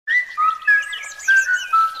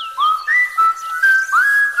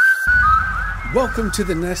Welcome to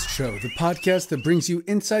The Nest Show, the podcast that brings you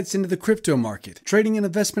insights into the crypto market, trading and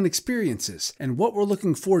investment experiences, and what we're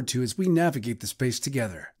looking forward to as we navigate the space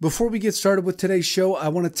together. Before we get started with today's show, I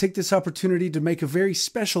want to take this opportunity to make a very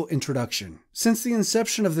special introduction. Since the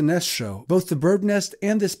inception of The Nest Show, both the Bird Nest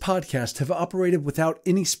and this podcast have operated without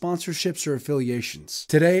any sponsorships or affiliations.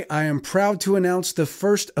 Today, I am proud to announce the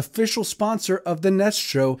first official sponsor of The Nest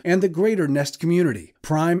Show and the greater Nest community,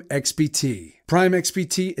 Prime XBT. Prime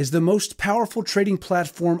XBT is the most powerful trading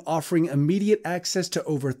platform offering immediate access to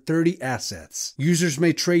over 30 assets. Users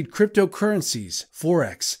may trade cryptocurrencies,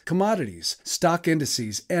 forex, commodities, stock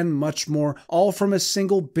indices, and much more, all from a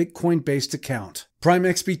single Bitcoin-based account. Prime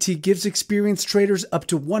XBT gives experienced traders up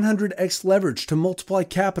to 100x leverage to multiply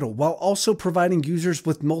capital while also providing users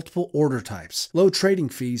with multiple order types, low trading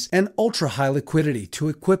fees, and ultra-high liquidity to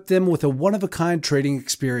equip them with a one-of-a-kind trading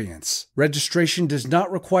experience. Registration does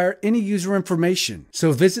not require any user information,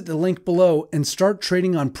 so visit the link below and start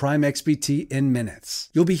trading on Prime XBT in minutes.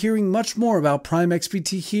 You'll be hearing much more about Prime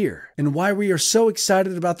XBT here and why we are so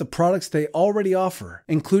excited about the products they already offer,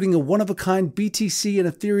 including a one-of-a-kind BTC and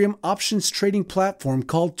Ethereum options trading platform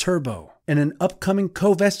called Turbo, and an upcoming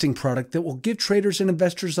co-vesting product that will give traders and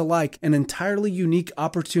investors alike an entirely unique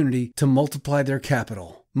opportunity to multiply their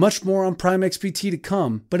capital. Much more on Prime XBT to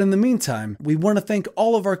come, but in the meantime, we want to thank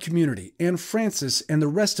all of our community and Francis and the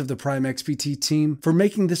rest of the Prime XBT team for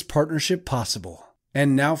making this partnership possible.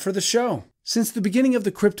 And now for the show. Since the beginning of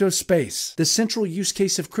the crypto space, the central use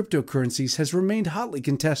case of cryptocurrencies has remained hotly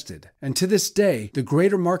contested, and to this day, the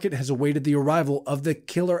greater market has awaited the arrival of the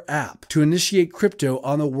killer app to initiate crypto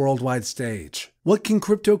on the worldwide stage. What can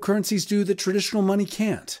cryptocurrencies do that traditional money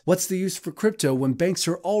can't? What's the use for crypto when banks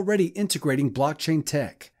are already integrating blockchain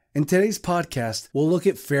tech? In today's podcast, we'll look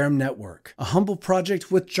at FERRUM Network, a humble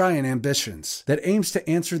project with giant ambitions that aims to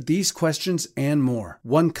answer these questions and more,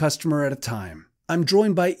 one customer at a time. I'm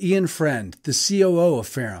joined by Ian Friend, the COO of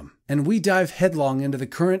FERRUM, and we dive headlong into the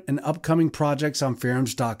current and upcoming projects on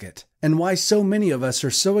FERRUM's docket, and why so many of us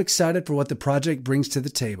are so excited for what the project brings to the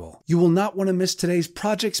table. You will not want to miss today's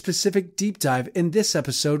project-specific deep dive in this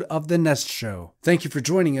episode of The Nest Show. Thank you for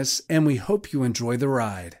joining us, and we hope you enjoy the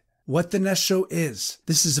ride. What The Nest Show is.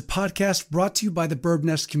 This is a podcast brought to you by the Bird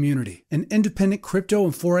Nest community, an independent crypto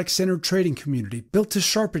and forex-centered trading community built to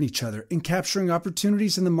sharpen each other in capturing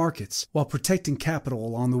opportunities in the markets while protecting capital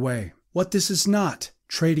along the way. What this is not,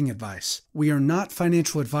 trading advice. We are not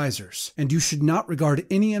financial advisors, and you should not regard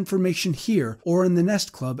any information here or in the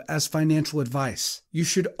Nest Club as financial advice. You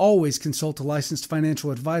should always consult a licensed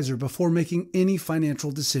financial advisor before making any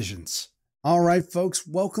financial decisions. All right, folks,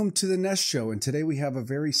 welcome to The Nest Show. And today we have a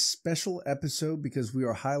very special episode because we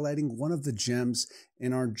are highlighting one of the gems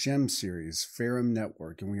in our gem series, FERRUM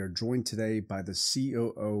Network. And we are joined today by the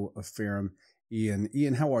COO of FERRUM, Ian.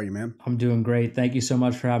 Ian, how are you, man? I'm doing great. Thank you so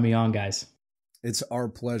much for having me on, guys. It's our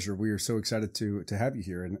pleasure. We are so excited to have you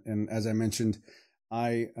here. And as I mentioned,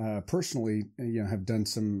 I personally have done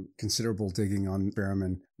some considerable digging on FERRUM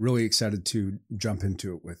and really excited to jump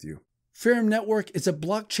into it with you. FERRUM Network is a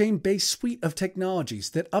blockchain-based suite of technologies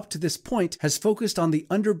that up to this point has focused on the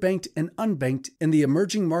underbanked and unbanked in the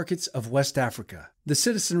emerging markets of West Africa. The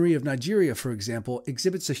citizenry of Nigeria, for example,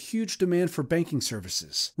 exhibits a huge demand for banking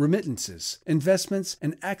services, remittances, investments,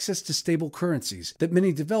 and access to stable currencies that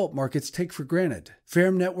many developed markets take for granted.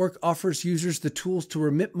 FERRUM Network offers users the tools to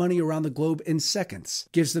remit money around the globe in seconds,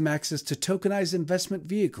 gives them access to tokenized investment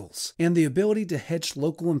vehicles, and the ability to hedge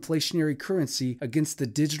local inflationary currency against the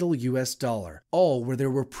digital US dollar, all where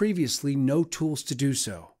there were previously no tools to do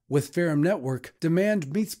so. With FERRUM Network,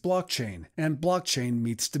 demand meets blockchain, and blockchain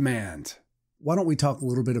meets demand. Why don't we talk a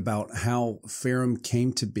little bit about how FERRUM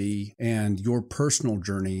came to be and your personal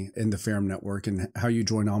journey in the FERRUM Network and how you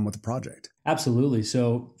joined on with the project? Absolutely.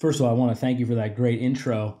 So first of all, I want to thank you for that great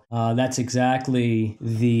intro. That's exactly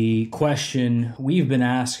the question we've been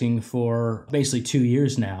asking for basically 2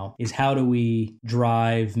 years now, is how do we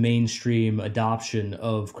drive mainstream adoption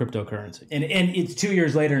of cryptocurrency? And it's 2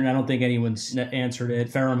 years later, and I don't think anyone's answered it.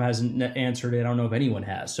 FERRUM hasn't answered it. I don't know if anyone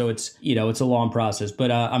has. So it's a long process,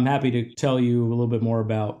 but I'm happy to tell you a little bit more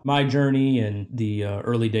about my journey and the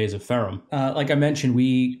early days of FERRUM. Like I mentioned,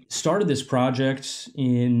 we started this project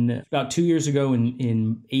in about 2 years ago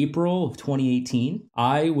in April of 2018.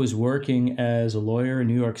 I was working as a lawyer in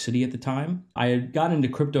New York City at the time. I had gotten into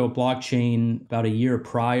crypto blockchain about a year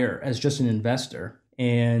prior as just an investor,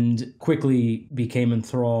 and quickly became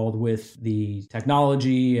enthralled with the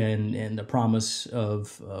technology and the promise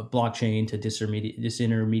of blockchain to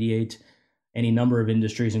disintermediate any number of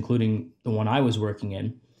industries, including the one I was working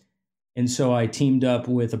in. And so I teamed up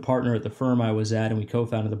with a partner at the firm I was at, and we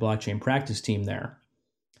co-founded the blockchain practice team there.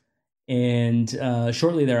 And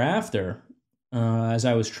shortly thereafter, as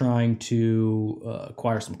I was trying to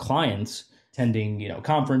acquire some clients, attending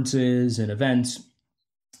conferences and events,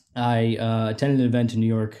 I attended an event in New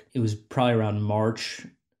York. It was probably around March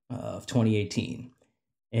of 2018,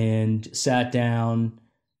 and sat down.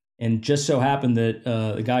 And just so happened that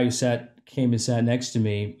the guy who came and sat next to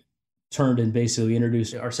me turned and basically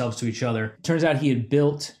introduced ourselves to each other. Turns out he had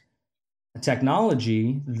built a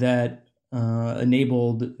technology that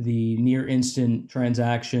enabled the near instant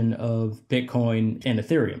transaction of Bitcoin and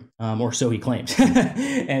Ethereum, or so he claimed.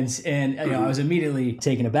 and I was immediately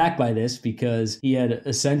taken aback by this, because he had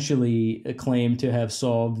essentially claimed to have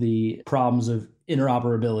solved the problems of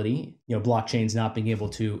interoperability, blockchains not being able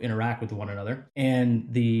to interact with one another, and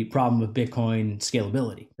the problem of Bitcoin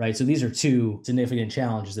scalability, right? So these are two significant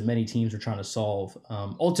challenges that many teams are trying to solve,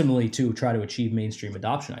 ultimately to try to achieve mainstream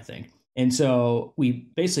adoption, I think. And so we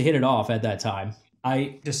basically hit it off at that time.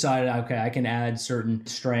 I decided, okay, I can add certain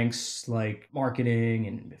strengths like marketing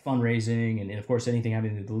and fundraising, and of course, anything having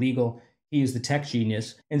to do with the legal. He is the tech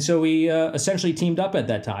genius. And so we essentially teamed up at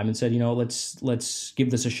that time and said, let's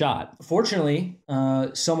give this a shot. Fortunately,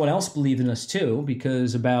 someone else believed in us too,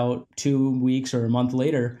 because about 2 weeks or a month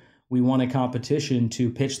later, we won a competition to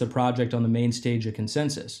pitch the project on the main stage of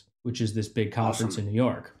Consensus, which is this big conference in New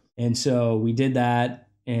York. And so we did that.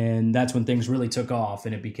 And that's when things really took off,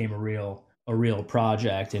 and it became a real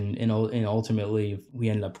project. And ultimately, we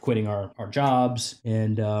ended up quitting our jobs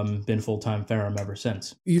and been full-time FERRUM ever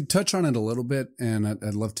since. You touch on it a little bit, and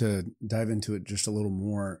I'd love to dive into it just a little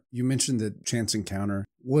more. You mentioned the chance encounter.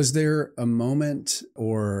 Was there a moment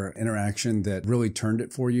or interaction that really turned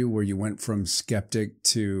it for you, where you went from skeptic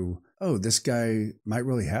to, oh, this guy might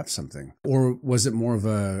really have something? Or was it more of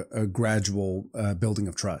a gradual building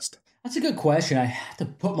of trust? That's a good question. I have to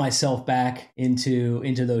put myself back into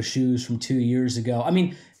those shoes from 2 years ago. I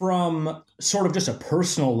mean, from sort of just a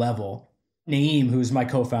personal level, Naeem, who's my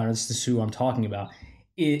co-founder, this is who I'm talking about.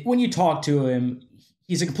 When you talk to him,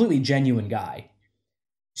 he's a completely genuine guy.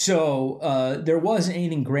 So there wasn't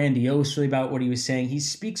anything grandiose really about what he was saying. He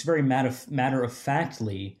speaks very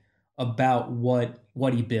matter-of-factly about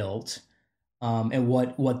what he built, and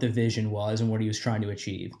what the vision was and what he was trying to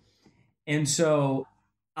achieve. And so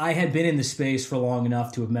I had been in the space for long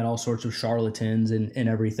enough to have met all sorts of charlatans and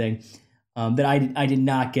everything, that I did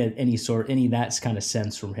not get any of that kind of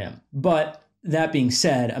sense from him. But that being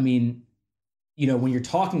said, I mean, when you're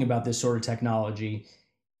talking about this sort of technology,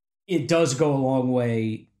 it does go a long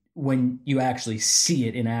way when you actually see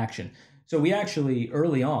it in action. So we actually,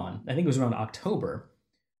 early on, I think it was around October,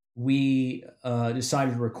 we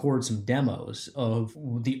decided to record some demos of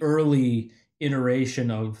the early iteration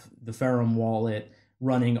of the FERRUM wallet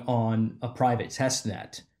running on a private test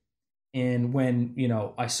net. And when,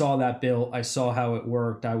 I saw that built, I saw how it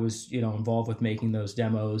worked, I was, involved with making those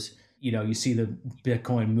demos. You see the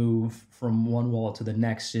Bitcoin move from one wallet to the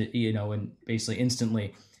next, and basically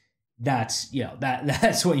instantly. That's,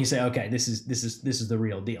 that's when you say, okay, this is the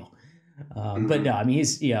real deal. But no, I mean,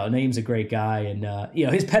 Naeem's a great guy, and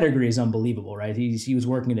his pedigree is unbelievable, right? He was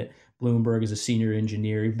working at Bloomberg as a senior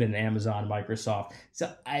engineer. He's been at Amazon, Microsoft.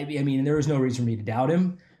 So I mean, there was no reason for me to doubt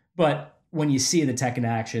him. But when you see the tech in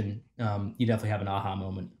action, you definitely have an aha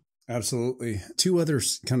moment. Absolutely. Two other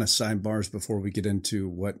kind of sidebars before we get into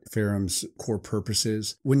what FERRUM's core purpose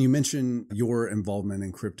is. When you mention your involvement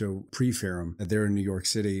in crypto pre-FERRUM there in New York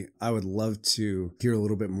City, I would love to hear a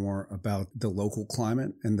little bit more about the local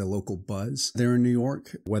climate and the local buzz there in New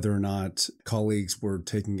York, whether or not colleagues were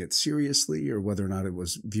taking it seriously or whether or not it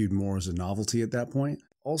was viewed more as a novelty at that point.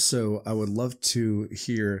 Also, I would love to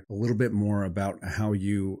hear a little bit more about how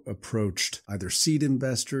you approached either seed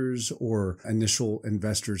investors or initial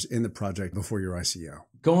investors in the project before your ICO.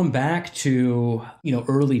 Going back to,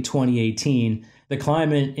 early 2018, the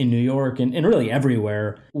climate in New York and really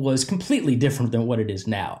everywhere was completely different than what it is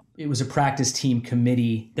now. It was a practice team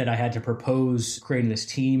committee that I had to propose creating this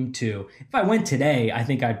team to. If I went today, I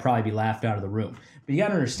think I'd probably be laughed out of the room. But you got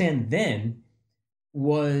to understand, then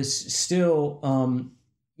was still,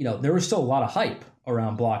 there was still a lot of hype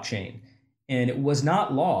around blockchain, and it was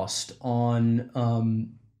not lost on,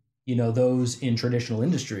 those in traditional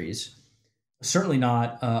industries, certainly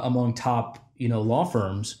not among top, law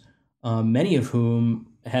firms, many of whom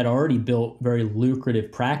had already built very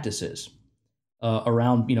lucrative practices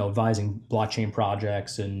around, advising blockchain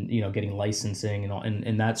projects and, getting licensing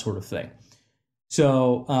and that sort of thing.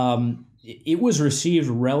 So it was received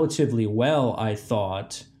relatively well, I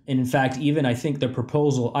thought. And in fact, even I think the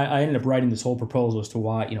proposal, I ended up writing this whole proposal as to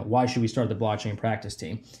why should we start the blockchain practice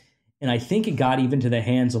team. And I think it got even to the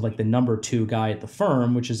hands of like the number 2 guy at the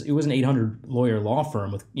firm, it was an 800 lawyer law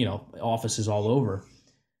firm with, offices all over.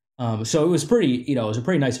 So it was it was a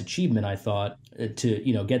pretty nice achievement, I thought,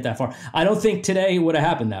 to, get that far. I don't think today it would have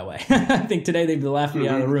happened that way. I think today they'd be laughing me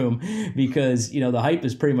out of the room because, the hype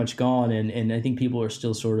is pretty much gone. And I think people are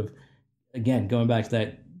still sort of, again, going back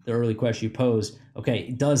to the early question you posed, okay,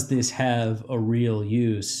 does this have a real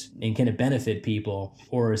use and can it benefit people,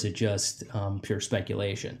 or is it just pure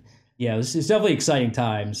speculation? Yeah, it's definitely exciting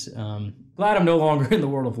times. Glad I'm no longer in the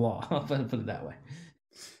world of law. I'll put it that way.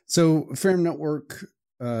 So FERRUM Network,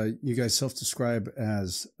 you guys self-describe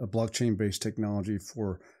as a blockchain-based technology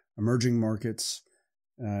for emerging markets,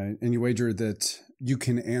 and you wager that you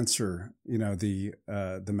can answer, the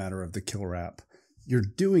matter of the killer app. You're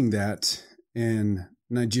doing that in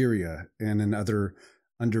Nigeria and in other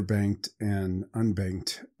underbanked and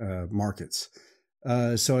unbanked markets.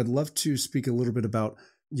 So I'd love to speak a little bit about,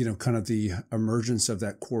 kind of the emergence of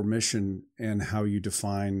that core mission and how you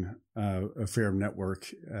define a FERRUM network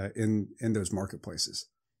in those marketplaces.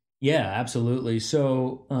 Yeah, absolutely.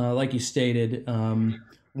 So, like you stated,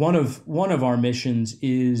 one of our missions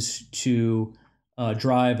is to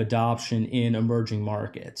drive adoption in emerging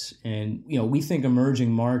markets, and we think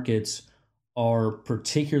emerging markets are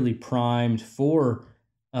particularly primed for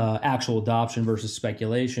actual adoption versus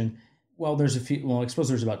speculation. Well, there's a few. Well, I suppose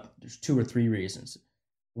there's 2 or 3 reasons.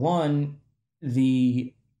 One,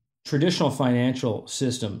 the traditional financial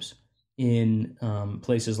systems in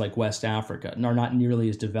places like West Africa are not nearly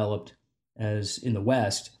as developed as in the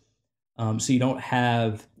West. So you don't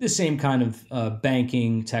have the same kind of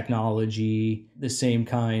banking technology, the same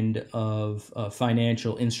kind of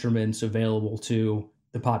financial instruments available to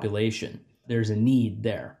the population. There's a need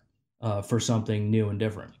there for something new and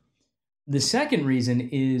different. The second reason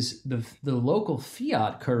is the local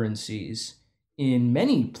fiat currencies in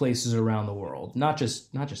many places around the world, not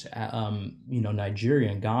just Nigeria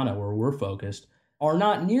and Ghana, where we're focused, are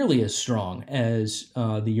not nearly as strong as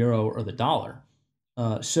the euro or the dollar.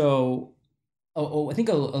 So I think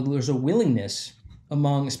there's a willingness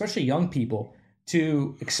among especially young people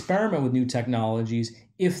to experiment with new technologies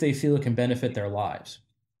if they feel it can benefit their lives.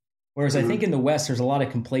 Whereas I think in the West, there's a lot of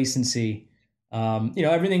complacency.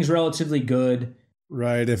 Everything's relatively good.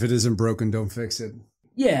 Right. If it isn't broken, don't fix it.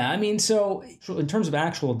 Yeah, so in terms of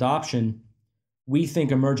actual adoption, we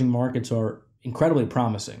think emerging markets are incredibly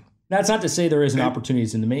promising. That's not to say there isn't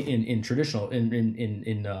opportunities in traditional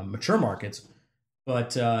mature markets,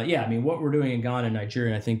 but what we're doing in Ghana and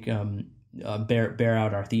Nigeria, I think bear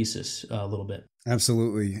out our thesis a little bit.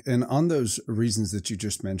 Absolutely, and on those reasons that you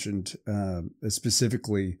just mentioned,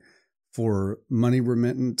 specifically for money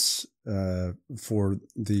remittance, for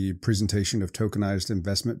the presentation of tokenized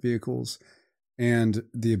investment vehicles, and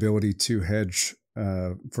the ability to hedge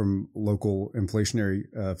from local inflationary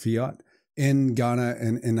fiat in Ghana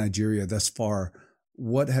and in Nigeria thus far,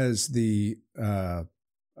 what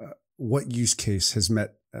use case has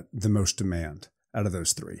met the most demand out of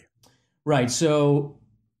those 3? Right. So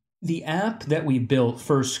the app that we built,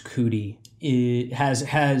 First Cootie, it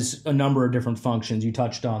has a number of different functions. You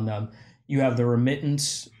touched on them. You have the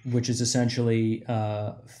remittance, which is essentially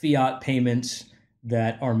fiat payments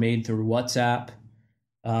that are made through WhatsApp.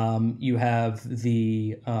 You have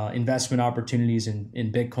the investment opportunities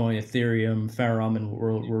in Bitcoin, Ethereum, FERRUM, and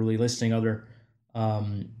we're really listing other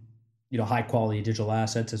high quality digital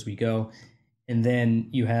assets as we go. And then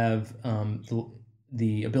you have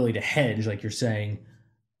the ability to hedge, like you're saying,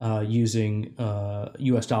 using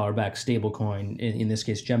US dollar backed stablecoin, in this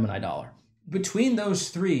case Gemini dollar. Between those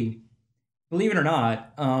 3, believe it or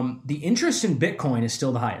not, the interest in Bitcoin is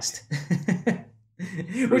still the highest.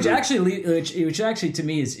 which actually to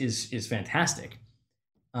me is fantastic,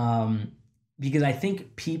 because I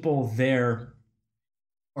think people there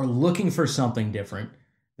are looking for something different.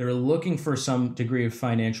 They're looking for some degree of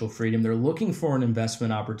financial freedom. They're looking for an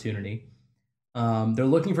investment opportunity. They're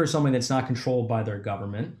looking for something that's not controlled by their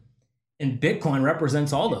government. And Bitcoin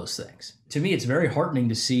represents all those things. To me, it's very heartening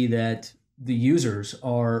to see that the users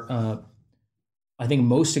are I think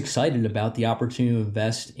most excited about the opportunity to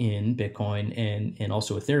invest in Bitcoin and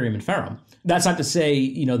also Ethereum and FERRUM. That's not to say,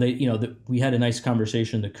 we had a nice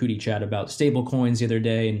conversation in the Cootie chat about stable coins the other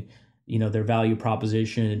day and, their value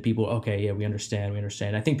proposition, and people, okay, yeah, we understand.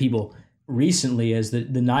 I think people recently, as the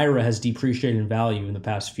Naira has depreciated in value in the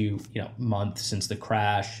past few, months since the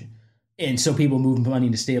crash. And so people move money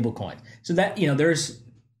into stable coin. So that,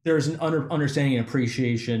 there's an understanding and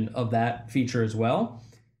appreciation of that feature as well.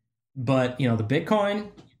 But, the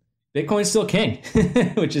Bitcoin's still king,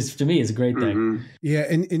 which is, to me, is a great thing. Mm-hmm. Yeah.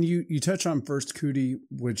 And you touch on First Cootie,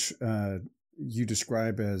 which you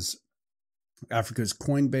describe as Africa's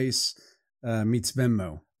Coinbase meets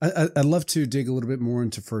Venmo. I'd love to dig a little bit more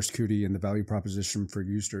into First Kuti and the value proposition for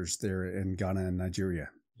users there in Ghana and Nigeria.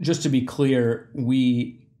 Just to be clear,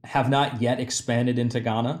 we have not yet expanded into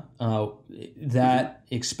Ghana. That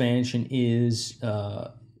expansion is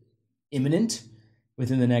imminent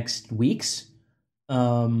within the next weeks.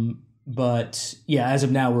 But yeah, as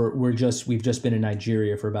of now, we've just been in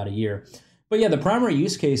Nigeria for about a year. But yeah, the primary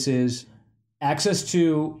use case is access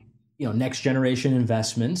to next generation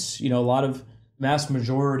investments. A lot of mass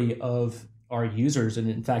majority of our users, and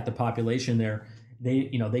in fact the population there,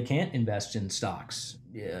 they can't invest in stocks.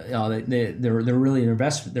 They're really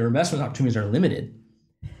their investment opportunities are limited.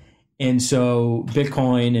 And so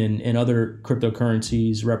Bitcoin and other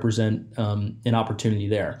cryptocurrencies represent an opportunity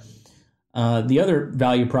there. The other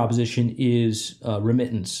value proposition is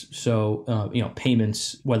remittance. So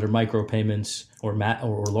payments, whether micro payments or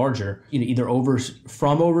larger, either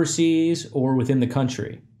from overseas or within the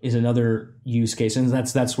country, is another use case, and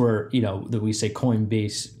that's where that we say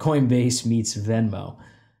Coinbase meets Venmo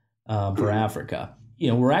for Africa.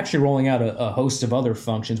 We're actually rolling out a host of other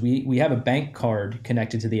functions. We have a bank card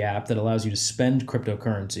connected to the app that allows you to spend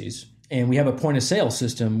cryptocurrencies, and we have a point of sale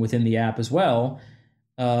system within the app as well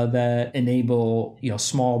that enable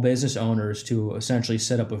small business owners to essentially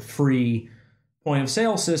set up a free point of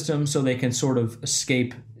sale system so they can sort of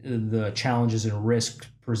escape the challenges and risk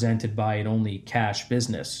presented by an only cash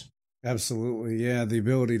business. Absolutely. Yeah. The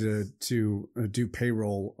ability to do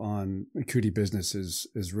payroll on Kuti business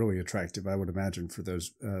is really attractive, I would imagine, for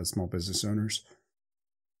those small business owners.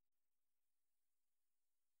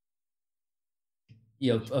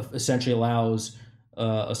 Essentially allows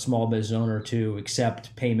a small business owner to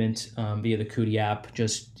accept payment via the Kuti app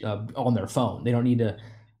just on their phone. They don't need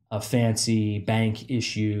a fancy bank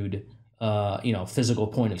issued physical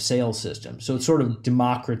point of sale system. So it's sort of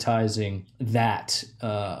democratizing that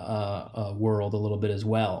world a little bit as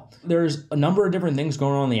well. There's a number of different things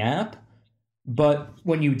going on in the app, but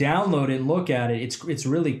when you download it and look at it, it's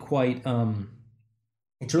really quite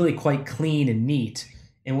clean and neat.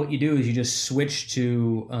 And what you do is you just switch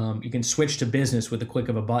to you can switch to business with the click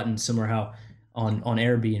of a button, similar how on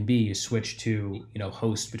Airbnb you switch to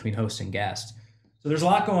host between host and guest. So there's a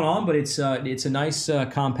lot going on, but it's a nice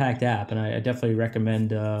compact app, and I definitely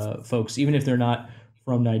recommend folks, even if they're not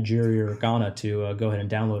from Nigeria or Ghana, to go ahead and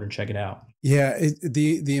download and check it out. Yeah,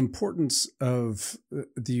 the importance of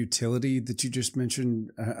the utility that you just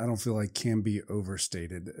mentioned, I don't feel like can be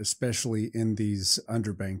overstated, especially in these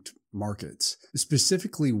underbanked markets,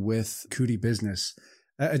 specifically with Kuti Business.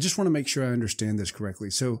 I just want to make sure I understand this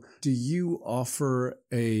correctly. So do you offer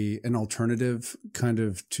an alternative kind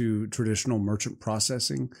of to traditional merchant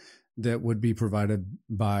processing that would be provided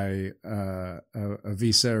by a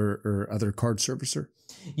Visa or other card servicer?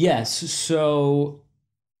 Yes. So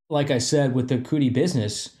like I said, with the Kuti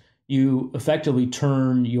Business, you effectively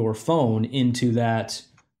turn your phone into that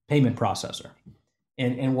payment processor.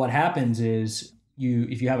 And what happens is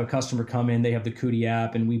if you have a customer come in, they have the Kuti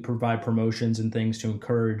app, and we provide promotions and things to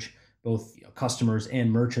encourage both customers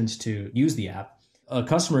and merchants to use the app. A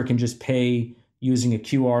customer can just pay using a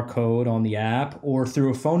QR code on the app or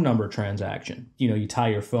through a phone number transaction. You tie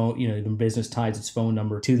your phone, the business ties its phone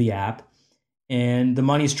number to the app, and the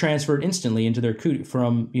money is transferred instantly into their Kuti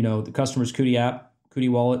from, the customer's Kuti app, Kuti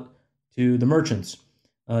wallet, to the merchants.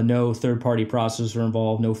 No third-party processor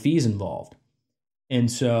involved, no fees involved. And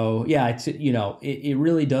so, yeah, it's, it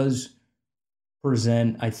really does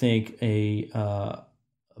present, I think, a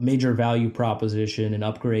major value proposition and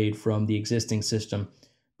upgrade from the existing system.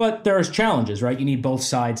 But there's challenges, right? You need both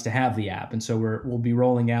sides to have the app. And so we'll be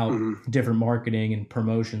rolling out different marketing and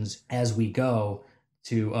promotions as we go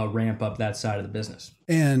to ramp up that side of the business.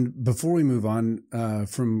 And before we move on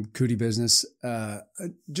from Kuti Business,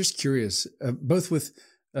 just curious, both with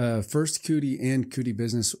First Kuti and Kuti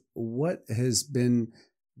Business, what has been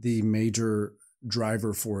the major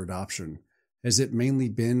driver for adoption? Has it mainly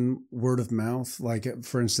been word of mouth? Like,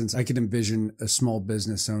 for instance, I could envision a small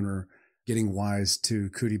business owner getting wise to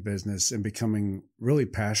Kuti Business and becoming really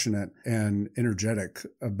passionate and energetic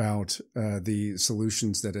about the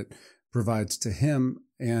solutions that it provides to him,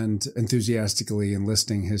 and enthusiastically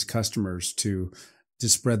enlisting his customers to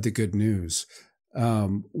spread the good news.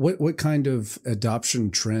 What kind of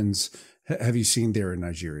adoption trends have you seen there in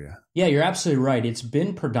Nigeria? Yeah, you're absolutely right. It's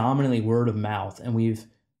been predominantly word of mouth, and we've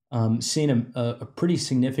seen a pretty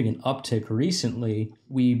significant uptick recently.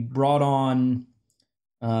 We brought on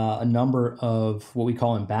a number of what we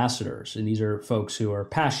call ambassadors, and these are folks who are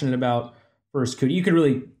passionate about First Kuti. You could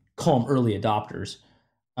really call them early adopters.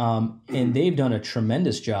 And they've done a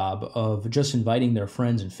tremendous job of just inviting their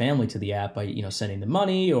friends and family to the app by, sending them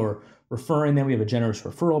money or referring them. We have a generous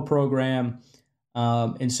referral program.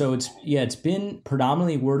 And so it's been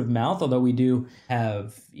predominantly word of mouth, although we do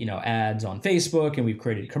have, ads on Facebook, and we've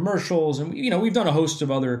created commercials, and, we've done a host of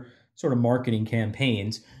other sort of marketing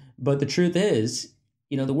campaigns. But the truth is,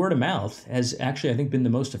 the word of mouth has actually, I think, been the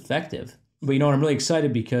most effective. But, I'm really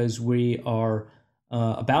excited because we are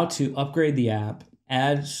about to upgrade the app,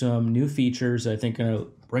 add some new features that I think are going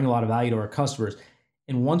to bring a lot of value to our customers.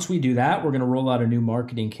 And once we do that, we're going to roll out a new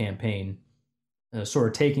marketing campaign, sort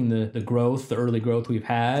of taking the early growth we've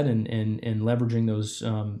had and leveraging those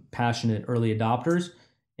passionate early adopters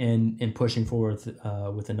and pushing forward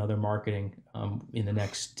with another marketing in the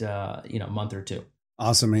next month or two.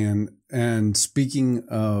 Awesome, man. And speaking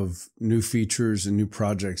of new features and new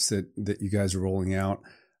projects that you guys are rolling out,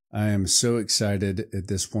 I am so excited at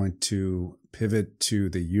this point to pivot to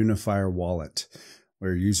the Unifier wallet,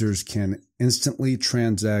 where users can instantly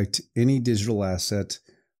transact any digital asset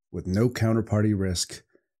with no counterparty risk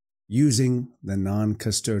using the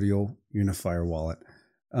non-custodial Unifier wallet.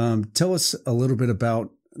 Tell us a little bit about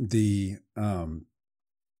the,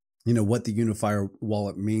 what the Unifier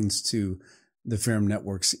wallet means to the FERRUM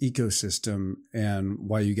Networks ecosystem and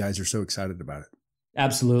why you guys are so excited about it.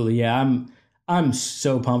 Absolutely. Yeah, I'm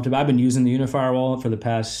so pumped about it. I've been using the Unifier wallet for the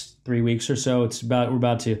past 3 weeks or so. We're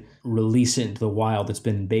about to release it into the wild. It's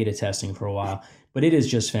been beta testing for a while, but it is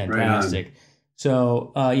just fantastic. Right.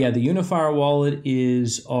 So the Unifier wallet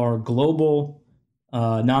is our global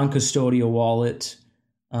non-custodial wallet.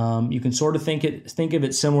 You can sort of think of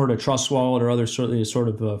it similar to Trust Wallet or other sort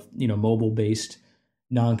of mobile-based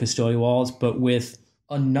non-custodial wallets, but with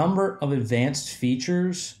a number of advanced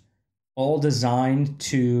features, all designed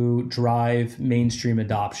to drive mainstream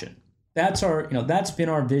adoption. That's been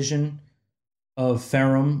our vision of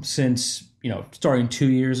FERRUM since starting 2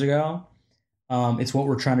 years ago. It's what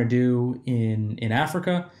we're trying to do in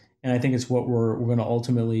Africa, and I think it's what we're going to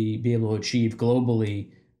ultimately be able to achieve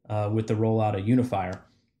globally with the rollout of Unifier.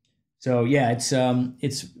 So yeah,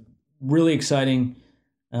 it's really exciting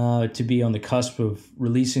to be on the cusp of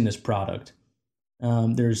releasing this product.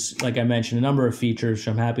 There's, like I mentioned, a number of features which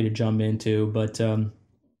I'm happy to jump into, but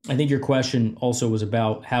I think your question also was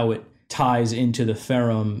about how it ties into the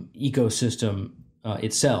FERRUM ecosystem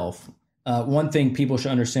itself. One thing people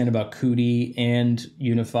should understand about Kuti and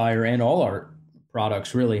Unifier and all our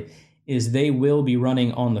products really is they will be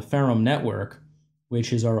running on the FERRUM network,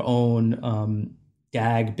 which is our own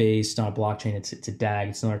DAG-based, not a blockchain, it's a DAG.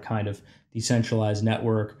 It's another kind of decentralized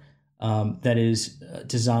network that is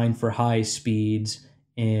designed for high speeds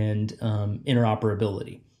and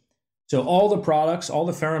interoperability. So all the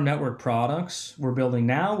FERRUM network products we're building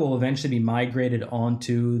now will eventually be migrated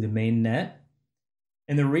onto the main net.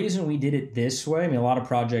 And the reason we did it this way, a lot of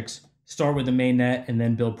projects start with the main net and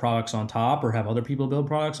then build products on top or have other people build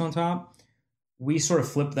products on top. We sort of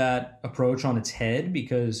flip that approach on its head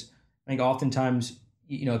because I think oftentimes,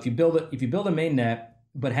 if you build a main net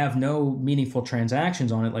but have no meaningful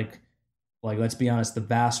transactions on it, like let's be honest, the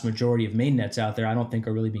vast majority of main nets out there I don't think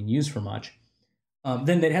are really being used for much.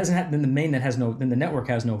 Then the network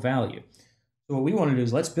has no value. So what we want to do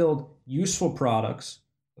is let's build useful products,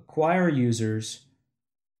 acquire users,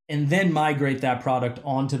 and then migrate that product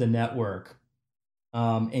onto the network,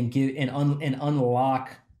 and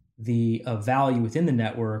unlock the value within the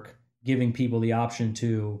network, giving people the option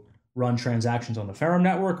to run transactions on the FERRUM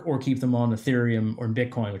network or keep them on Ethereum or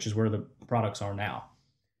Bitcoin, which is where the products are now.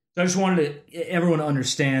 So I just wanted everyone to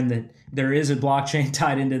understand that there is a blockchain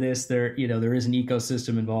tied into this. There is an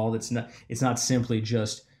ecosystem involved. It's not simply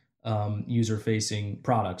just user-facing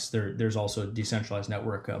products. There's also a decentralized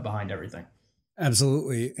network behind everything.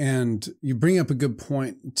 Absolutely. And you bring up a good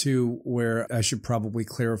point too, where I should probably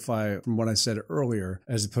clarify from what I said earlier,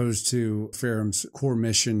 as opposed to FERRUM's core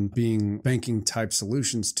mission being banking type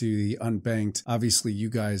solutions to the unbanked. Obviously, you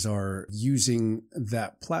guys are using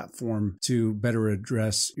that platform to better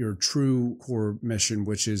address your true core mission,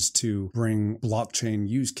 which is to bring blockchain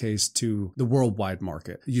use case to the worldwide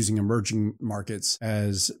market, using emerging markets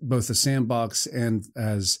as both a sandbox and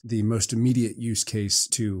as the most immediate use case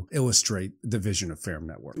to illustrate the vision of FERRUM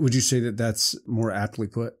Network. Would you say that that's more aptly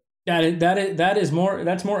put? That's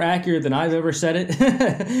more accurate than I've ever said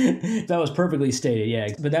it. That was perfectly stated,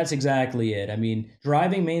 yeah. But that's exactly it.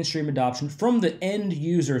 Driving mainstream adoption from the end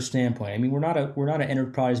user standpoint. We're not an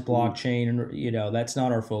enterprise blockchain, and that's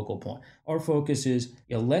not our focal point. Our focus is,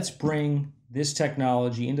 let's bring this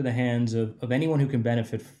technology into the hands of anyone who can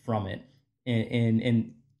benefit from it.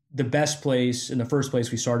 And the best place, in the first place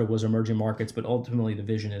we started was emerging markets, but ultimately the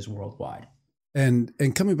vision is worldwide. And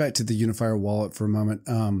coming back to the Unifier wallet for a moment,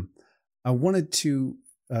 I wanted to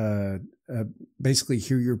basically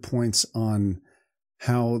hear your points on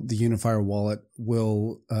how the Unifier wallet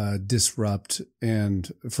will disrupt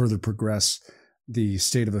and further progress the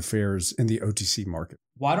state of affairs in the OTC market.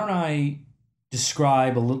 Why don't I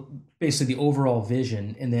describe basically the overall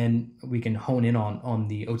vision, and then we can hone in on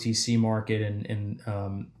the OTC market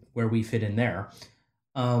and where we fit in there.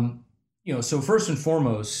 So first and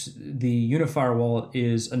foremost, the Unifier wallet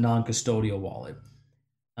is a non-custodial wallet,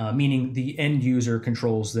 meaning the end user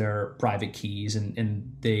controls their private keys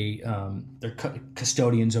and they're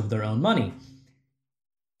custodians of their own money.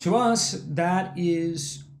 To us, that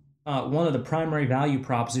is one of the primary value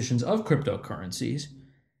propositions of cryptocurrencies.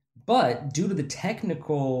 But due to the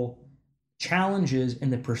technical challenges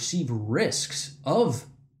and the perceived risks of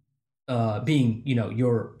being,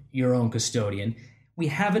 your own custodian, we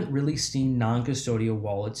haven't really seen non-custodial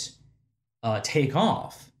wallets take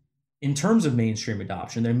off in terms of mainstream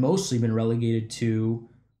adoption. They've mostly been relegated to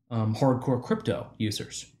hardcore crypto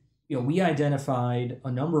users. We identified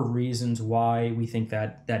a number of reasons why we think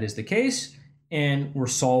that is the case, and we're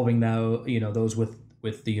solving those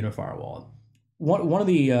with the Unifier wallet. One of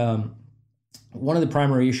the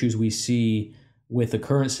primary issues we see with the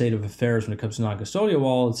current state of affairs when it comes to non-custodial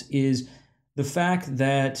wallets is the fact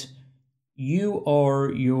that you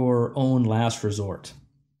are your own last resort.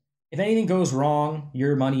 If anything goes wrong,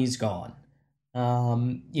 your money's gone.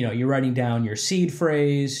 You're writing down your seed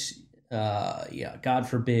phrase. God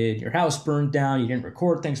forbid your house burned down. You didn't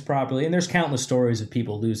record things properly, and there's countless stories of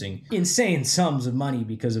people losing insane sums of money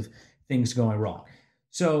because of things going wrong.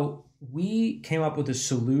 So we came up with a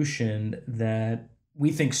solution that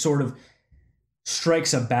we think sort of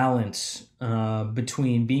strikes a balance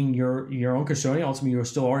between being your own custodian, ultimately you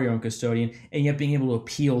still are your own custodian, and yet being able to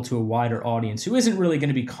appeal to a wider audience who isn't really going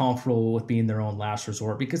to be comfortable with being their own last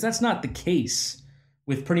resort, because that's not the case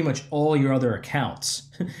with pretty much all your other accounts.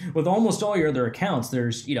 With almost all your other accounts,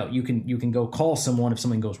 there's you can go call someone if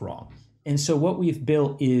something goes wrong. And so what we've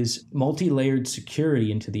built is multi-layered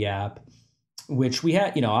security into the app, which we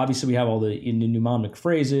had, obviously we have all the mnemonic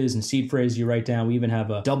phrases and seed phrases you write down. We even have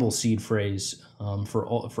a double seed phrase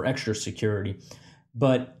for extra security.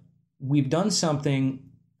 But we've done something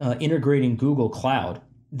integrating Google Cloud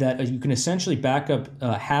that you can essentially back up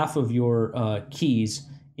half of your keys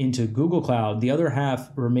into Google Cloud. The other half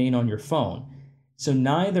remain on your phone. So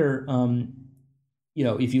neither,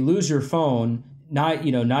 if you lose your phone,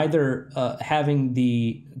 neither having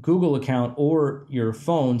the Google account or your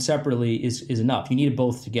phone separately is enough. You need it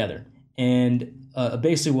both together. And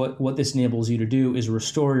basically what this enables you to do is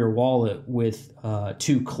restore your wallet with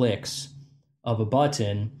 2 clicks of a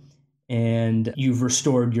button, and you've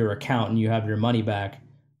restored your account and you have your money back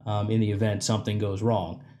in the event something goes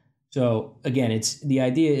wrong. So again, the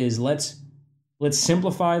idea is let's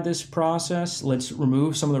simplify this process. Let's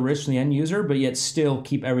remove some of the risks from the end user, but yet still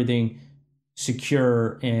keep everything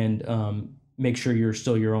secure and make sure you're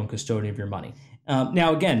still your own custodian of your money.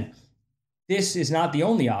 Now, again, this is not the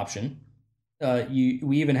only option. We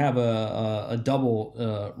even have a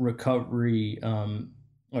double recovery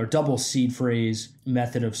or double seed phrase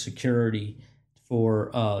method of security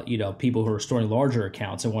for people who are storing larger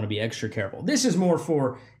accounts and want to be extra careful. This is more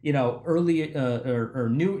for early or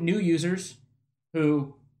new users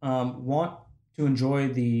who want to enjoy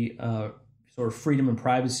the sort of freedom and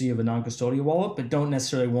privacy of a non-custodial wallet, but don't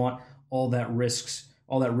necessarily want all that risk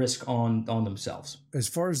on themselves. As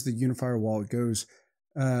far as the Unifier wallet goes,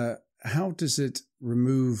 how does it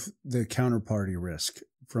remove the counterparty risk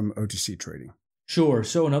from OTC trading? Sure.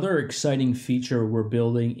 So another exciting feature we're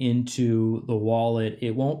building into the wallet,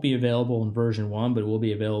 it won't be available in version 1, but it will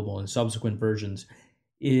be available in subsequent versions,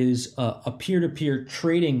 is a peer-to-peer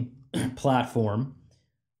trading platform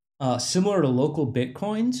similar to local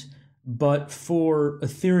Bitcoins, but for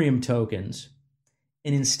Ethereum tokens.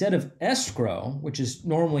 And instead of escrow, which is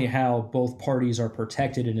normally how both parties are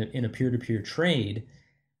protected in a peer-to-peer trade,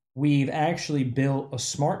 we've actually built a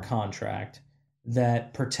smart contract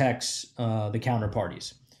that protects the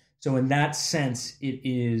counterparties. So in that sense, it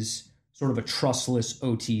is sort of a trustless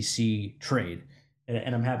OTC trade.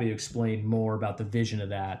 And I'm happy to explain more about the vision of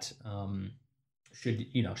that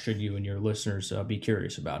should you and your listeners be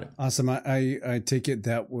curious about it. Awesome. I take it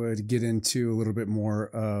that would get into a little bit more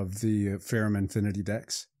of the FERRUM Infinity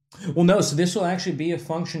DEX. Well, no. So this will actually be a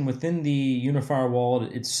function within the Unifier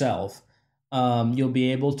wallet itself. You'll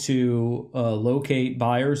be able to locate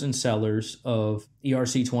buyers and sellers of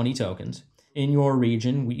ERC20 tokens in your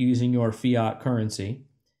region using your fiat currency,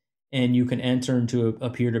 and you can enter into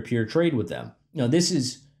a peer-to-peer trade with them. Now, this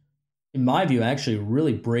is in my view, actually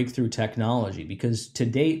really breakthrough technology, because to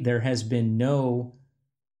date there has been no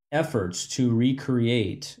efforts to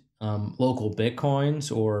recreate local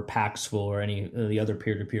Bitcoins or Paxful or any of the other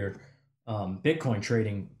peer-to-peer Bitcoin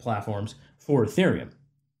trading platforms for Ethereum.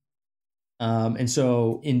 And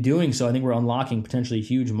so in doing so, I think we're unlocking potentially a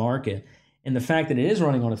huge market. And the fact that it is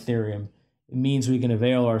running on Ethereum means we can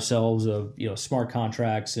avail ourselves of smart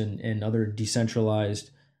contracts and other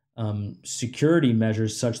decentralized security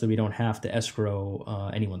measures such that we don't have to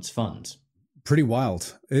escrow anyone's funds. Pretty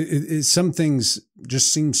wild. Some things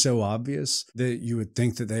just seem so obvious that you would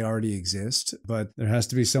think that they already exist, but there has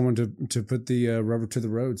to be someone to put the rubber to the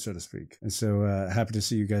road, so to speak. And so happy to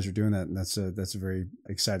see you guys are doing that. And that's a very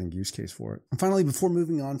exciting use case for it. And finally, before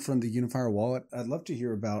moving on from the Unifier wallet, I'd love to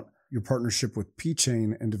hear about your partnership with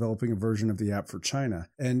P-Chain and developing a version of the app for China.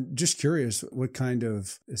 And just curious, what kind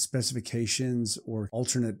of specifications or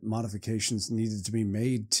alternate modifications needed to be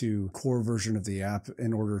made to core version of the app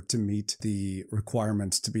in order to meet the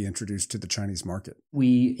requirements to be introduced to the Chinese market?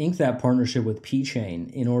 We inked that partnership with P-Chain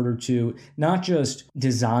in order to not just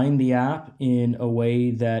design the app in a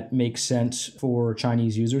way that makes sense for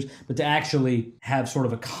Chinese users, but to actually have sort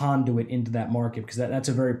of a conduit into that market, because that's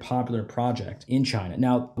a very popular project in China.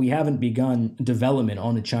 Now, we haven't begun development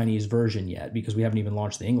on the Chinese version yet because we haven't even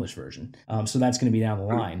launched the English version. So that's going to be down the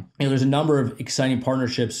line. There's a number of exciting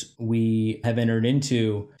partnerships we have entered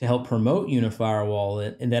into to help promote Unifier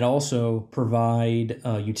Wallet and that also provide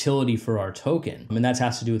utility for our token. And that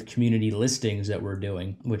has to do with community listings that we're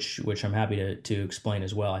doing, which I'm happy to explain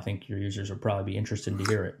as well. I think your users will probably be interested to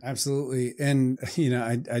hear it. Absolutely. And,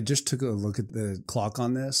 I just took a look at the clock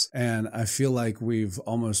on this, and I feel like we've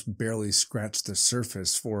almost barely scratched the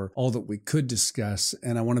surface for all that we could discuss.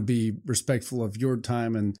 And I want to be respectful of your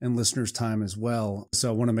time and listeners' time as well. So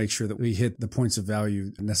I want to make sure that we hit the points of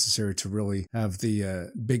value necessary to really have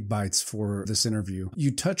the big bites for this interview.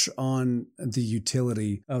 You touch on the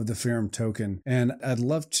utility of the FERRUM token, and I'd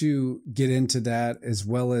love to get into that as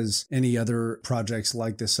well as any other projects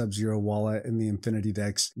like the Sub-Zero wallet and the Infinity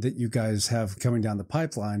Dex that you guys have coming down the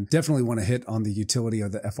pipeline. Definitely want to hit on the utility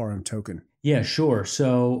of the FRM token. Yeah, sure.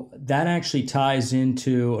 So that actually ties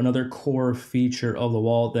into another core feature of the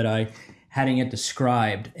wallet that I hadn't yet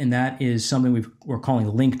described, and that is something we're calling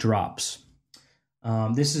link drops.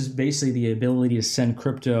 This is basically the ability to send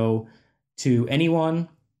crypto to anyone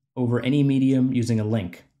over any medium using a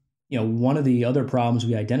link. One of the other problems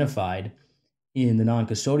we identified in the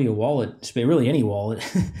non-custodial wallet, really any wallet,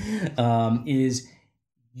 is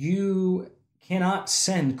you cannot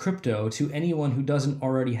send crypto to anyone who doesn't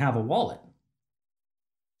already have a wallet.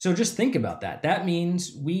 So just think about that. That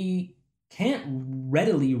means we can't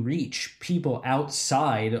readily reach people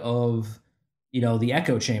outside of, the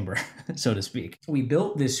echo chamber, so to speak. We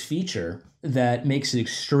built this feature that makes it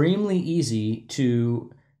extremely easy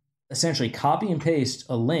to essentially copy and paste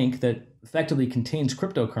a link that effectively contains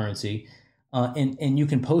cryptocurrency, and you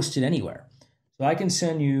can post it anywhere. So I can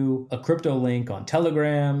send you a crypto link on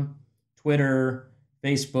Telegram, Twitter,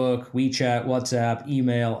 Facebook, WeChat, WhatsApp,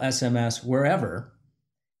 email, SMS, wherever.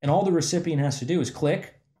 And all the recipient has to do is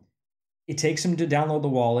click. It takes them to download the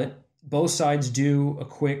wallet. Both sides do a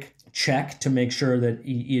quick check to make sure that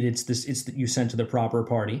it's that you sent to the proper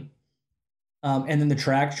party. And then the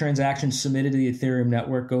tracked transaction submitted to the Ethereum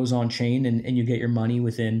network goes on chain, and you get your money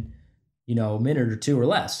within, a minute or two or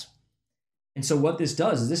less. And so what this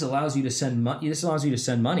does is this allows you to send money. This allows you to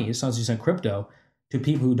send crypto to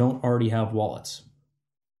people who don't already have wallets,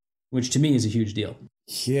 which to me is a huge deal.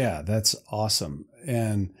 Yeah, that's awesome.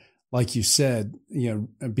 And like you said,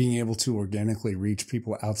 being able to organically reach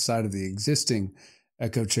people outside of the existing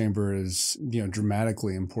echo chamber is,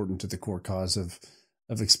 dramatically important to the core cause of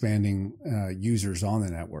expanding users on the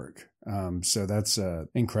network. So that's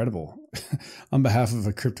incredible. On behalf of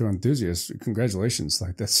a crypto enthusiast, congratulations.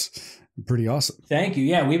 That's pretty awesome. Thank you.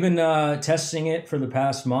 Yeah, we've been testing it for the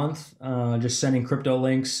past month, just sending crypto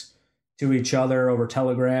links to each other over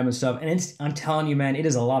Telegram and stuff. And I'm telling you, man, it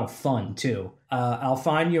is a lot of fun too. I'll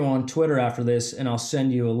find you on Twitter after this and I'll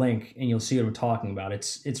send you a link and you'll see what I'm talking about.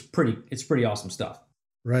 It's pretty awesome stuff.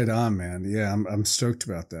 Right on, man. Yeah, I'm stoked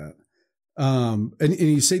about that. And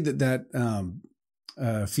you say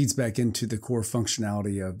that feeds back into the core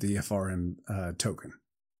functionality of the FRM token.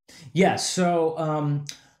 Yes. So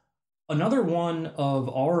another one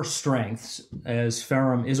of our strengths as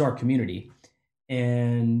FERRUM is our community.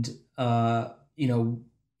 And,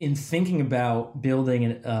 in thinking about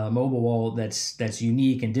building a mobile wallet that's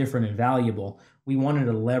unique and different and valuable, we wanted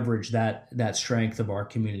to leverage that strength of our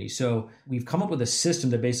community. So we've come up with a system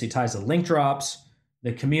that basically ties the link drops,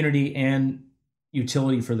 the community, and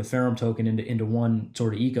utility for the FERRUM token into one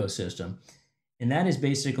sort of ecosystem. And that is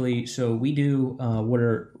basically, so we do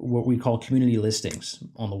what we call community listings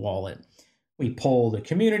on the wallet. We poll the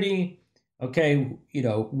community. Okay,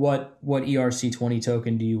 what ERC20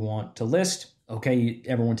 token do you want to list? Okay,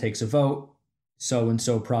 everyone takes a vote.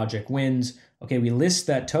 So-and-so project wins. Okay, we list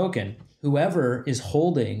that token. Whoever is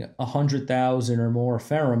holding 100,000 or more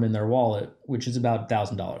FERRUM in their wallet, which is about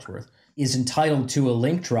 $1,000 worth, is entitled to a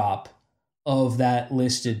link drop of that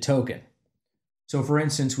listed token. So for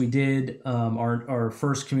instance, we did our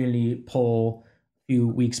first community poll a few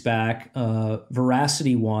weeks back.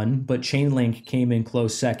 Veracity won, but Chainlink came in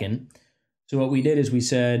close second. So what we did is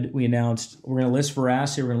we announced we're going to list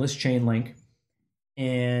Veracity, we're going to list Chainlink,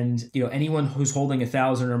 and anyone who's holding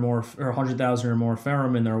 1,000 or more or 100,000 or more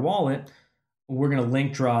FERRUM in their wallet, we're going to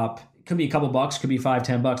link drop. It could be a couple bucks, could be $5,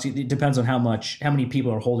 $10. It depends on how many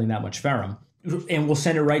people are holding that much FERRUM, and we'll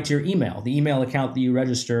send it right to your email, the email account that you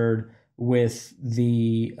registered with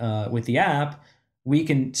the app. We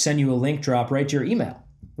can send you a link drop right to your email.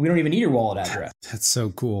 We don't even need your wallet address. That's so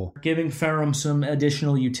cool. Giving FERRUM some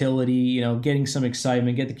additional utility, getting some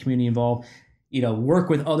excitement, get the community involved, work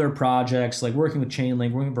with other projects, like working with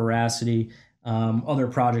Chainlink, working with Veracity, other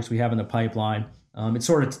projects we have in the pipeline. It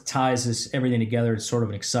sort of ties everything together. It's sort of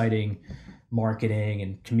an exciting marketing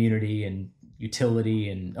and community and utility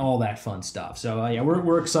and all that fun stuff. So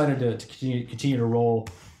we're excited to continue to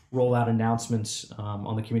roll out announcements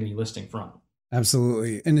on the community listing front.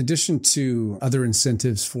 Absolutely. In addition to other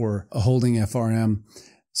incentives for holding FRM,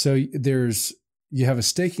 so you have a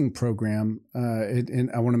staking program, and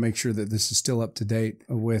I want to make sure that this is still up to date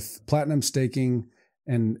with platinum staking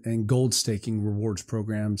and gold staking rewards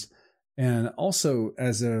programs. And also,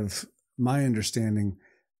 as of my understanding,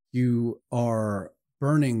 you are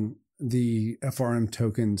burning the FRM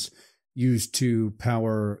tokens used to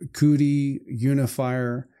power Kuti,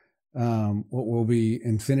 Unifier, what will be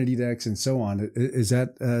Infinity Dex, and so on. Is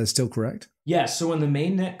that still correct? Yes. So when the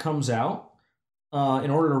mainnet comes out,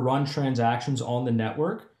 in order to run transactions on the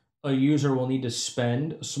network, a user will need to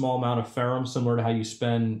spend a small amount of FERRUM, similar to how you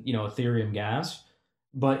spend, Ethereum gas.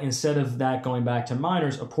 But instead of that going back to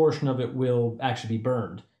miners, a portion of it will actually be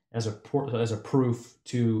burned as a proof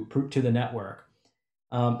to the network.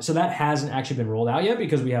 So that hasn't actually been rolled out yet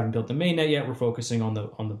because we haven't built the mainnet yet. We're focusing on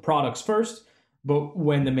the products first. But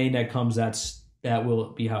when the mainnet comes, that will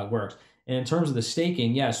be how it works. And in terms of the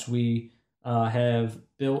staking, yes, we have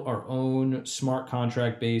built our own smart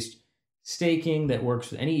contract-based staking that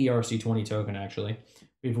works with any ERC20 token, actually.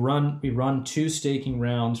 We've run 2 staking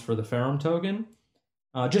rounds for the FERRUM token.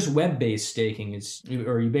 Just web-based staking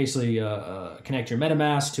you basically connect your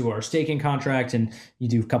MetaMask to our staking contract, and you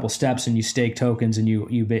do a couple steps, and you stake tokens, and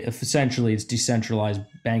essentially it's decentralized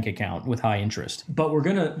bank account with high interest. But we're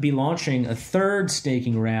gonna be launching a 3rd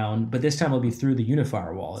staking round, but this time it'll be through the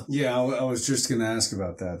Unifier wallet. Yeah, I was just gonna ask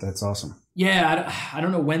about that. That's awesome. Yeah, I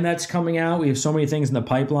don't know when that's coming out. We have so many things in the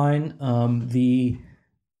pipeline. The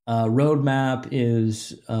roadmap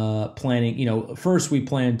is planning, first we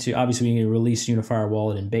plan to, obviously we need to release Unifier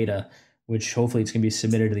Wallet in beta, which hopefully it's going to be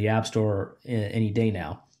submitted to the App Store any day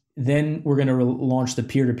now. Then we're going to launch the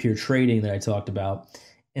peer-to-peer trading that I talked about.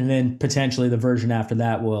 And then potentially the version after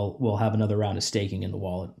that will have another round of staking in the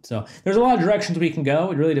wallet. So there's a lot of directions we can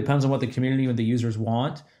go. It really depends on what the community and the users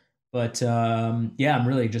want. But I'm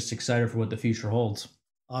really just excited for what the future holds.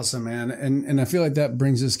 Awesome, man. And I feel like that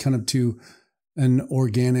brings us kind of to an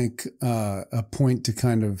organic a point to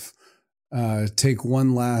kind of take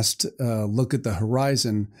one last look at the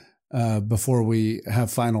horizon before we have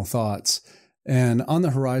final thoughts. And on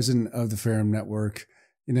the horizon of the FERRUM network,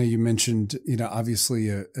 you mentioned, obviously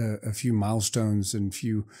a few milestones and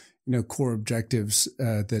few, core objectives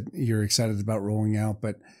that you're excited about rolling out.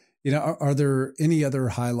 But, are there any other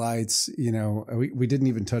highlights? We didn't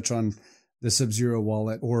even touch on the Sub-Zero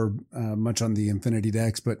wallet or much on the Infinity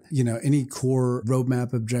Dex, but, any core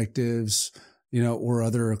roadmap objectives, or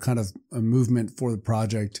other kind of a movement for the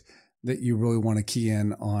project that you really want to key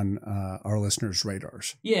in on our listeners'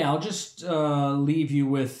 radars? Yeah, I'll just leave you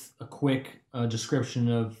with a quick description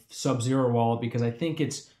of Sub-Zero wallet, because I think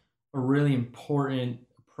it's a really important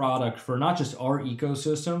product for not just our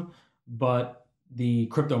ecosystem, but the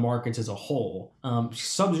crypto markets as a whole.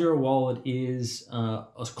 Sub-Zero wallet is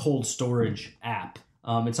a cold storage app.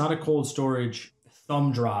 It's not a cold storage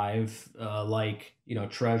thumb drive like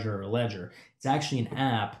Treasure or Ledger. It's actually an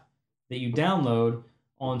app that you download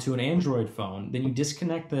onto an Android phone. Then you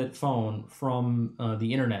disconnect that phone from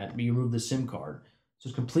the internet, but you remove the SIM card. So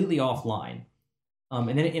it's completely offline. And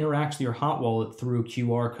then it interacts with your hot wallet through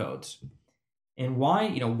QR codes. And why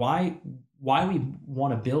we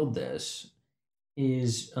want to build this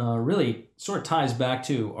is really sort of ties back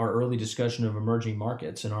to our early discussion of emerging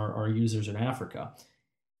markets and our users in Africa.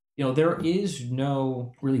 There is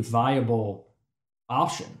no really viable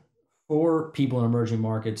option for people in emerging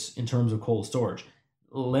markets in terms of cold storage.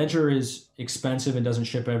 Ledger is expensive and doesn't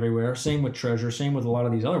ship everywhere. Same with Treasure, same with a lot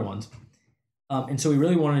of these other ones. And so we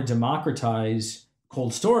really want to democratize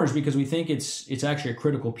cold storage because we think it's actually a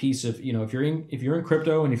critical piece of, if you're in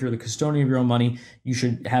crypto and if you're the custodian of your own money, you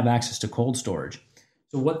should have access to cold storage.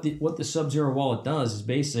 So what the Sub-Zero wallet does is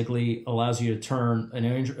basically allows you to turn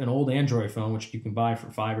an old Android phone, which you can buy for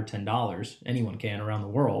 $5 or $10, anyone can around the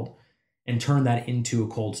world, and turn that into a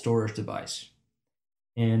cold storage device.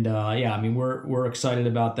 And we're excited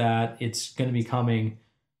about that. It's going to be coming.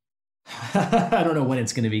 I don't know when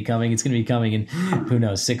it's going to be coming. It's going to be coming in, who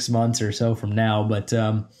knows, 6 months or so from now. But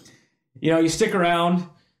you stick around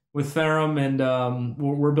with FERRUM, and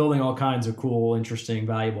we're building all kinds of cool, interesting,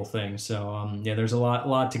 valuable things. So there's a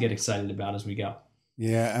lot to get excited about as we go.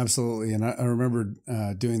 Yeah, absolutely. And I remember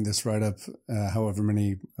doing this write-up however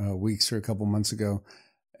many weeks or a couple months ago,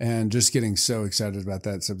 and just getting so excited about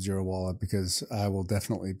that Sub-Zero wallet because I will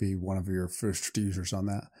definitely be one of your first users on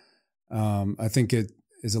that. I think it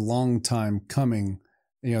is a long time coming,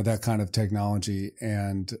 that kind of technology.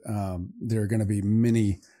 And there are going to be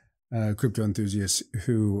many crypto enthusiasts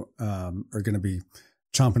who are going to be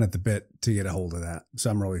chomping at the bit to get a hold of that. So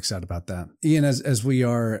I'm really excited about that. Ian, as we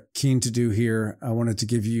are keen to do here, I wanted to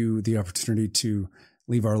give you the opportunity to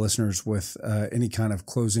leave our listeners with any kind of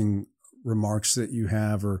closing remarks that you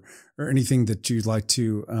have or anything that you'd like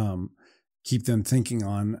to keep them thinking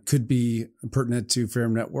on. Could be pertinent to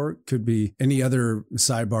FERRUM Network, could be any other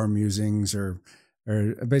sidebar musings or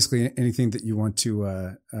basically anything that you want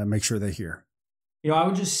to make sure they hear. I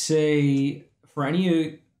would just say for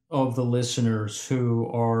any of the listeners who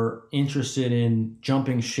are interested in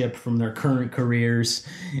jumping ship from their current careers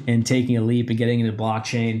and taking a leap and getting into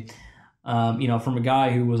blockchain, from a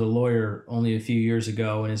guy who was a lawyer only a few years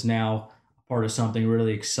ago and is now part of something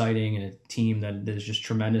really exciting and a team that is just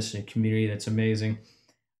tremendous and a community that's amazing.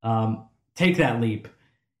 Take that leap.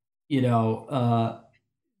 The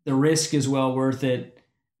risk is well worth it.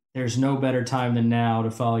 There's no better time than now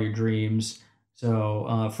to follow your dreams.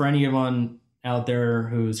 So for anyone out there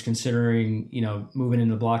who's considering, moving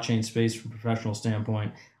into the blockchain space from a professional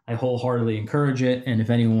standpoint, I wholeheartedly encourage it. And if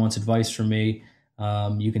anyone wants advice from me,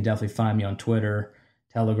 you can definitely find me on Twitter,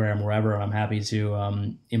 Telegram, wherever. I'm happy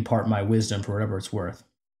to impart my wisdom for whatever it's worth.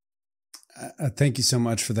 Thank you so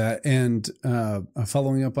much for that. And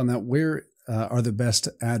following up on that, where are the best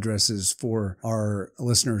addresses for our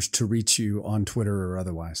listeners to reach you on Twitter or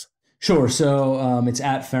otherwise? Sure. So it's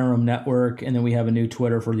at FERRUM Network, and then we have a new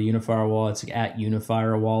Twitter for the Unifier Wallet. It's at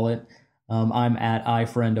Unifier Wallet. I'm at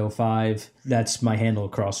iFriend05. That's my handle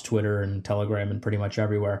across Twitter and Telegram and pretty much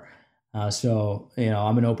everywhere. So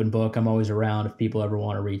I'm an open book. I'm always around. If people ever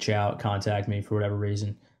want to reach out, contact me for whatever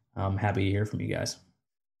reason, I'm happy to hear from you guys.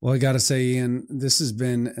 Well, I got to say, Ian, this has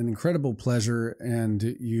been an incredible pleasure, and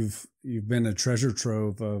you've been a treasure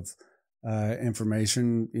trove of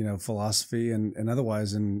information, philosophy and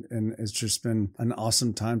otherwise. And it's just been an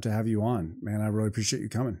awesome time to have you on, man. I really appreciate you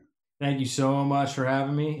coming. Thank you so much for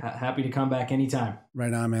having me. Happy to come back anytime.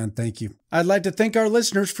 Right on, man. Thank you. I'd like to thank our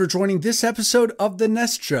listeners for joining this episode of The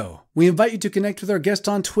Nest Show. We invite you to connect with our guest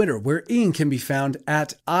on Twitter, where Ian can be found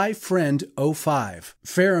at iFriend05.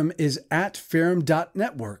 FERRUM is at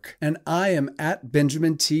FERRUM.network, and I am at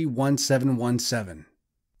Benjamin T1717.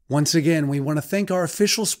 Once again, we want to thank our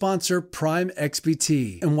official sponsor, Prime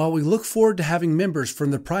XBT. And while we look forward to having members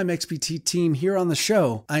from the Prime XBT team here on the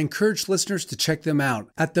show, I encourage listeners to check them out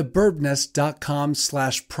at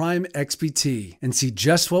thebirdnest.com/PrimeXBT and see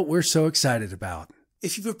just what we're so excited about.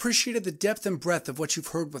 If you've appreciated the depth and breadth of what you've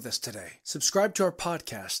heard with us today, subscribe to our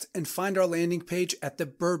podcast and find our landing page at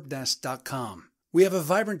thebirdnest.com. We have a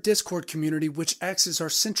vibrant Discord community which acts as our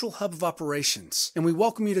central hub of operations, and we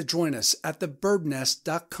welcome you to join us at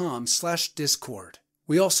thebirdnest.com/Discord.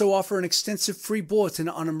 We also offer an extensive free bulletin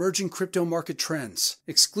on emerging crypto market trends,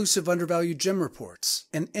 exclusive undervalued gem reports,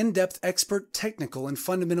 and in-depth expert technical and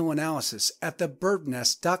fundamental analysis at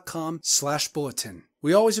thebirdnest.com/bulletin.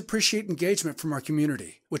 We always appreciate engagement from our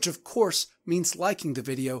community, which of course means liking the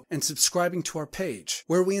video and subscribing to our page,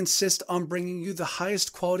 where we insist on bringing you the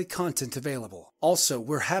highest quality content available. Also,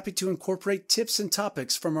 we're happy to incorporate tips and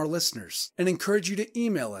topics from our listeners and encourage you to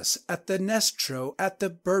email us at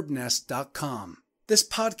thenestshow@thebirdnest.com. This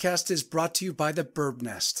podcast is brought to you by The Bird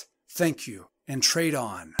Nest. Thank you, and trade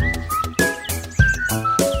on.